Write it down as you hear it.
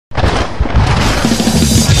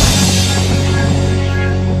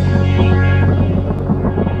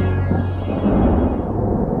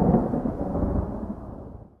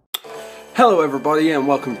Hello everybody and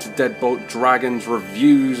welcome to Deadbolt Dragons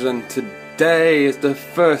Reviews, and today is the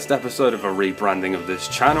first episode of a rebranding of this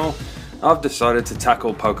channel. I've decided to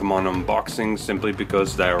tackle Pokemon unboxings simply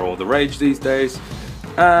because they're all the rage these days,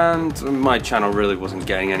 and my channel really wasn't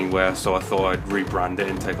getting anywhere, so I thought I'd rebrand it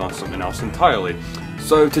and take on something else entirely.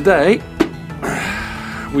 So today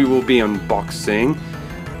we will be unboxing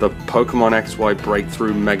the Pokemon XY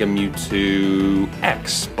Breakthrough Mega Mewtwo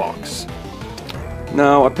X Box.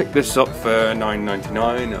 Now, I picked this up for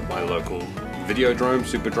 $9.99 at my local Videodrome,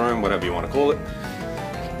 Superdrome, whatever you want to call it.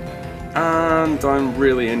 And I'm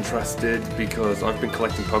really interested because I've been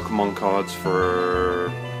collecting Pokemon cards for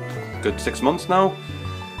a good 6 months now.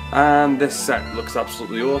 And this set looks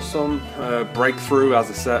absolutely awesome. Breakthrough as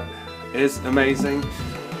a set is amazing.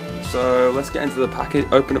 So let's get into the package,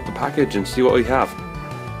 open up the package and see what we have.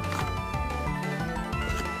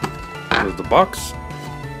 Here's the box.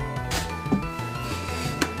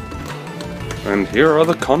 And here are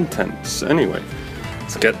the contents. Anyway,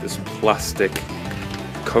 let's get this plastic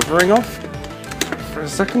covering off for a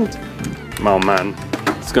second. Oh man,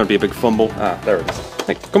 it's going to be a big fumble. Ah, there it is.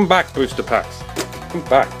 Hey, come back, booster packs. Come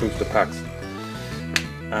back, booster packs.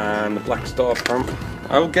 And the Black Star promo.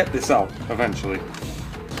 I will get this out eventually.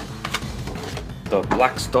 The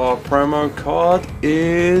Black Star promo card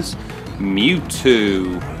is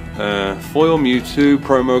Mewtwo. Foil Mewtwo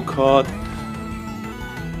promo card.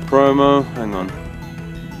 Promo, hang on,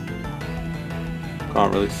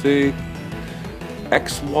 can't really see.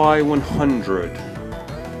 XY100,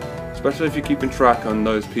 especially if you're keeping track on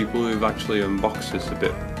those people who've actually unboxed this a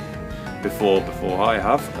bit before I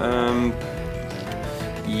have.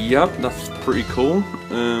 Yep, that's pretty cool.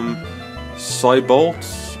 Deadbolt,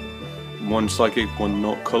 1 psychic, 1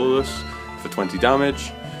 not colorless for 20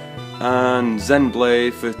 damage, and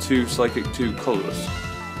Zenblade for 2 psychic, 2 colorless.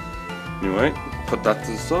 Anyway, put that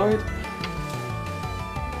to the side.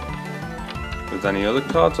 With any other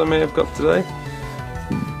cards I may have got today.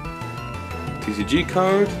 TCG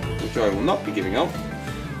code, which I will not be giving out.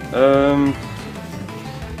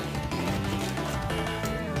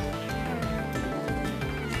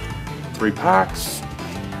 3 packs.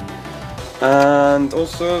 And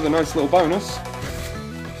also the nice little bonus.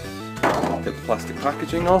 Get the plastic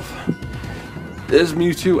packaging off. There's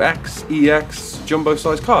Mewtwo X EX jumbo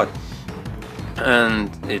size card. And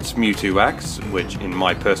it's Mewtwo X, which in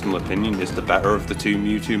my personal opinion is the better of the 2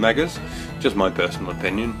 Mewtwo Megas. Just my personal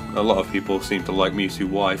opinion. A lot of people seem to like Mewtwo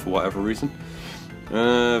Y for whatever reason.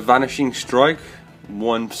 Vanishing Strike,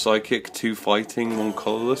 1 psychic, 2 fighting, 1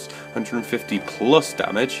 colorless, 150 plus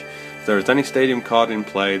damage. If there is any stadium card in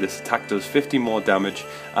play, this attack does 50 more damage,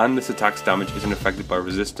 and this attack's damage isn't affected by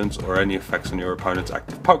resistance or any effects on your opponent's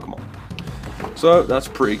active Pokemon. So that's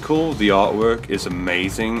pretty cool. The artwork is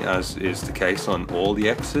amazing, as is the case on all the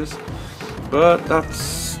X's. But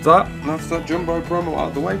that's that jumbo promo out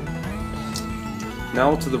of the way.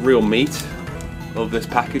 Now to the real meat of this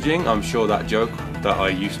packaging. I'm sure that joke that I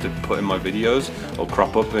used to put in my videos will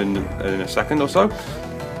crop up in a second or so.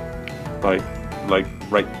 Like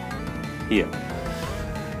right here.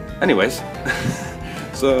 Anyways,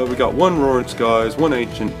 so we got 1 Roaring Skies, 1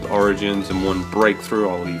 Ancient Origins, and 1 Breakthrough.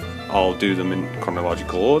 I'll do them in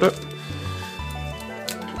chronological order.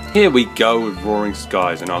 Here we go with Roaring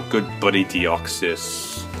Skies and our good buddy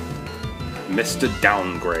Deoxys, Mr.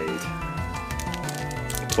 Downgrade.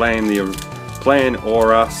 Playing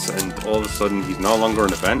Auras, and all of a sudden he's no longer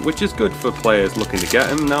an event, which is good for players looking to get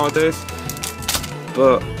him nowadays.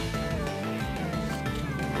 But,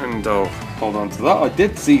 and oh, hold on to that, I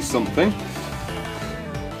did see something.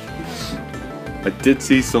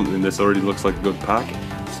 This already looks like a good pack.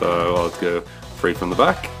 So I'll go 3 from the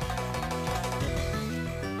back.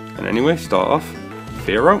 And anyway, start off.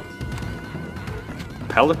 Fearow,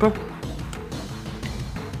 Pelipper,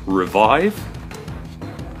 Revive,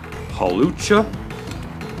 Hawlucha,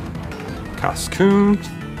 Cascoon.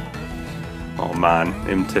 Oh man,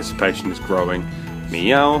 anticipation is growing.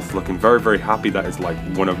 Meowth, looking very, very happy. That is like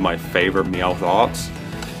one of my favorite Meowth arts.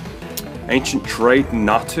 Ancient Trait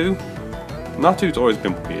Natu. Natu's always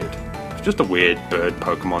been weird. Just a weird bird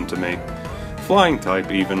Pokemon to me. Flying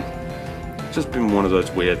type even. Just been one of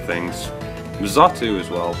those weird things. Zatu as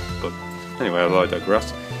well, but anyway, I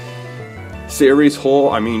digress.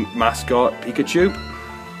 Mascot Pikachu.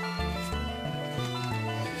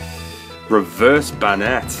 Reverse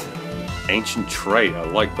Banette. Ancient Trait, I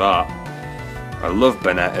like that. I love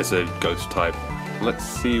Banette as a ghost type. Let's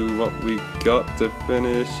see what we got to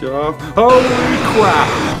finish off. Holy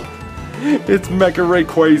crap! It's Mega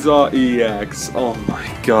Rayquaza EX. Oh my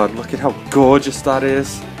god, look at how gorgeous that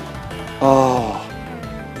is. Oh,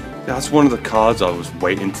 that's one of the cards I was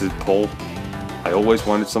waiting to pull. I always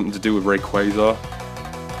wanted something to do with Rayquaza,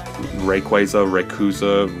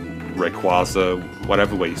 Rayquaza,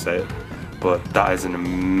 whatever way you say it. But that is an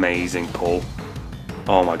amazing pull.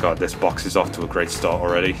 Oh my god, this box is off to a great start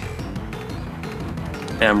already.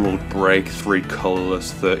 Emerald Break, 3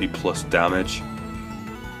 colorless, 30 plus damage.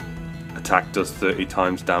 Attack does 30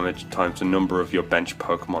 times damage times the number of your bench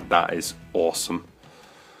Pokemon. That is awesome.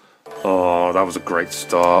 Oh, that was a great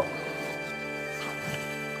start.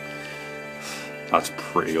 That's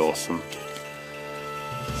pretty awesome.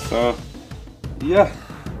 So, yeah.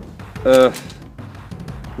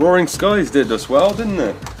 Roaring Skies did us well, didn't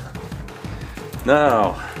it?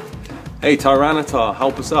 Now, hey Tyranitar,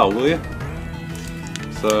 help us out, will you?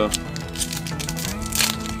 So,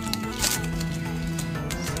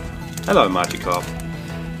 hello Magikarp.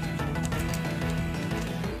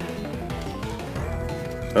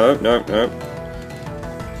 No.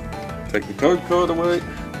 Take the code card away.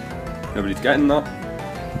 Nobody's getting that,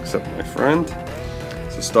 except my friend.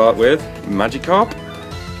 So start with Magikarp,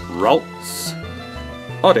 Ralts,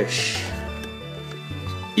 Oddish,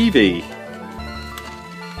 Eevee,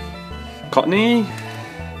 Cottony.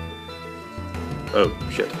 Oh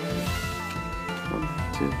shit. 1,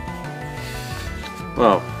 2.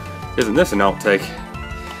 Well, isn't this an outtake?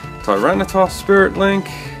 Tyranitar, Spirit Link,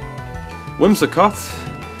 Whimsicott,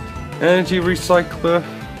 Energy Recycler,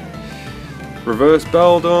 Reverse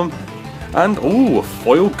Beldum, and ooh, a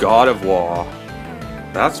foil Gardevoir.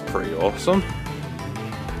 That's pretty awesome.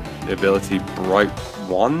 The ability Bright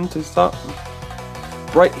Wand, is that?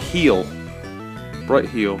 Bright Heal.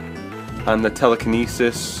 And the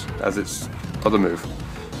Telekinesis as its other move.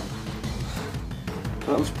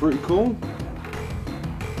 That was pretty cool.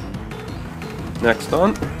 Next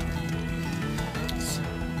on,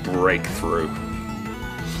 Breakthrough.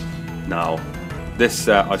 Now, this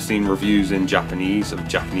set I've seen reviews in Japanese of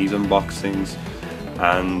Japanese unboxings,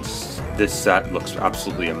 and this set looks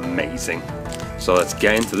absolutely amazing. So let's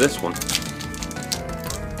get into this one.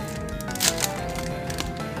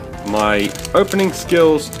 My opening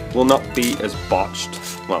skills will not be as botched.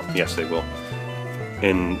 Well, yes they will.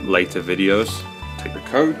 In later videos. Take the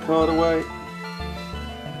code card away.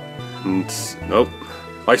 And nope.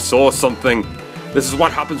 I saw something. This is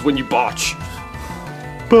what happens when you botch.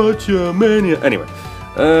 Botcha mania. Anyway.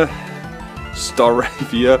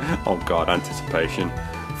 Staravia. Oh god, anticipation.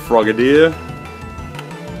 Frogadier.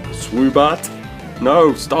 Swoobat.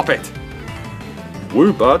 No, stop it.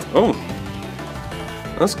 Woobat. Oh.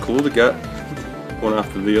 That's cool to get one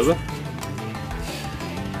after the other.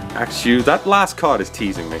 Axew. That last card is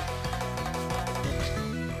teasing me.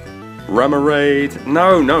 Remoraid.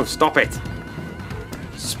 No, stop it.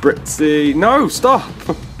 Spritzy. No, stop.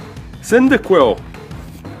 Cyndaquil.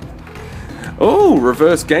 Oh,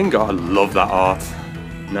 Reverse Gengar. I love that art.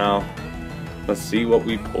 Now, let's see what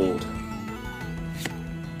we pulled.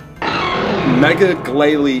 Mega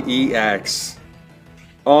Mewtwo EX.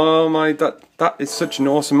 Oh my, that is such an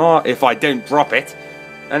awesome art if I don't drop it.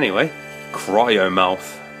 Anyway,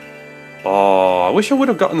 Cryomouth. Oh, I wish I would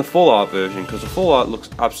have gotten the full art version, because the full art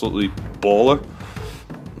looks absolutely baller.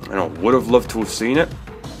 And I would have loved to have seen it.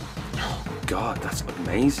 Oh god, that's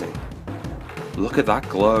amazing. Look at that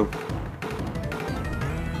glow.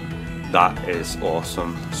 That is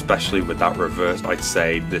awesome, especially with that reverse. I'd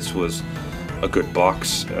say this was a good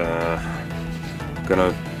box. I'm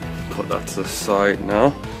gonna put that to the side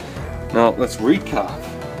now. Now let's recap,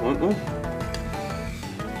 won't we?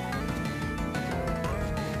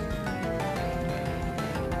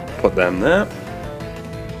 Put them there.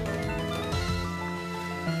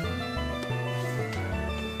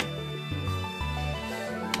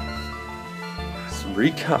 Let's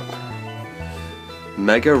recap.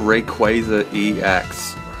 Mega Rayquaza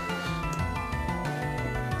EX.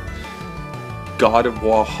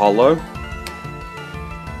 Gardevoir Hollow.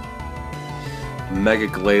 Mega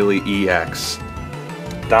Mewtwo EX.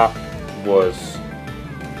 That was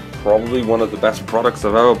probably one of the best products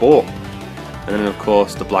I've ever bought. And then of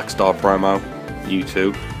course the Black Star promo,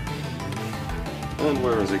 Mewtwo. And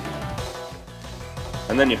where is he?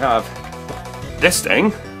 And then you have this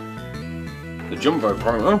thing, the Jumbo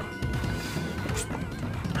promo.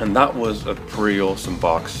 And that was a pretty awesome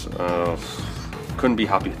box. Couldn't be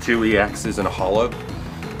happier. 2 EXs and a hollow.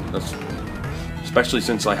 That's, especially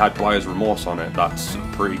since I had Buyer's Remorse on it, that's a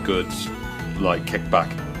pretty good like kickback.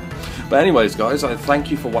 But anyways guys, I thank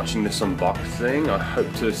you for watching this unboxing. I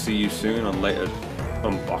hope to see you soon on later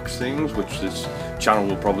unboxings, which this channel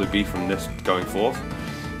will probably be from this going forth.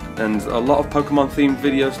 And a lot of Pokemon themed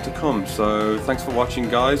videos to come. So thanks for watching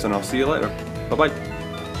guys, and I'll see you later. Bye bye.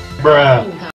 Bruh.